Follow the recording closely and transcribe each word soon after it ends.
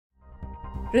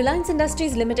Reliance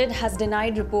Industries Limited has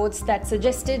denied reports that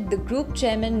suggested the group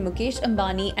chairman Mukesh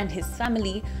Ambani and his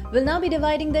family will now be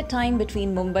dividing their time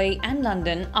between Mumbai and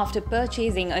London after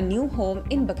purchasing a new home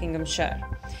in Buckinghamshire.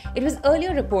 It was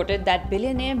earlier reported that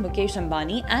billionaire Mukesh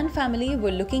Ambani and family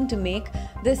were looking to make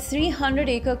the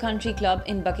 300-acre country club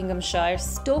in Buckinghamshire,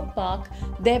 Stoke Park,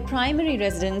 their primary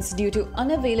residence due to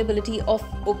unavailability of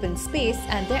open space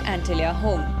at their Antalya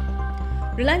home.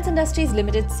 Reliance Industries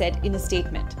Limited said in a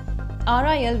statement,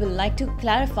 RIL will like to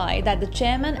clarify that the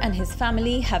chairman and his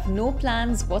family have no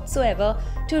plans whatsoever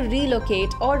to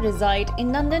relocate or reside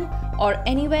in London or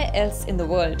anywhere else in the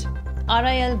world.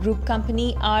 RIL Group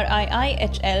Company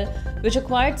RIIHL, which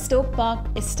acquired Stoke Park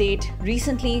Estate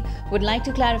recently, would like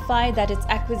to clarify that its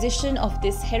acquisition of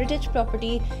this heritage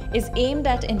property is aimed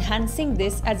at enhancing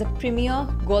this as a premier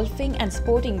golfing and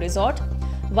sporting resort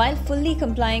while fully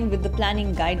complying with the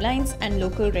planning guidelines and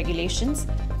local regulations,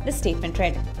 the statement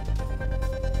read.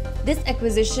 This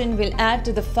acquisition will add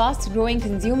to the fast-growing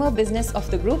consumer business of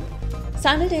the group.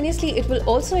 Simultaneously, it will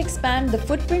also expand the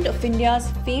footprint of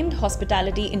India's famed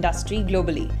hospitality industry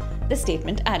globally, the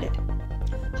statement added.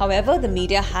 However, the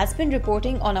media has been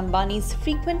reporting on Ambani's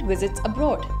frequent visits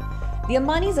abroad. The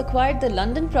Ambanis acquired the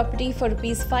London property for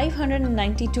Rs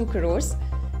 592 crores.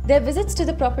 Their visits to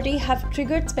the property have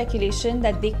triggered speculation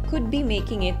that they could be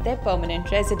making it their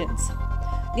permanent residence.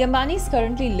 The Ambanis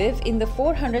currently live in the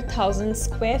 400,000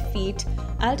 square feet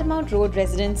Altamount Road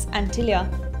residence Antalya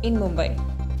in Mumbai.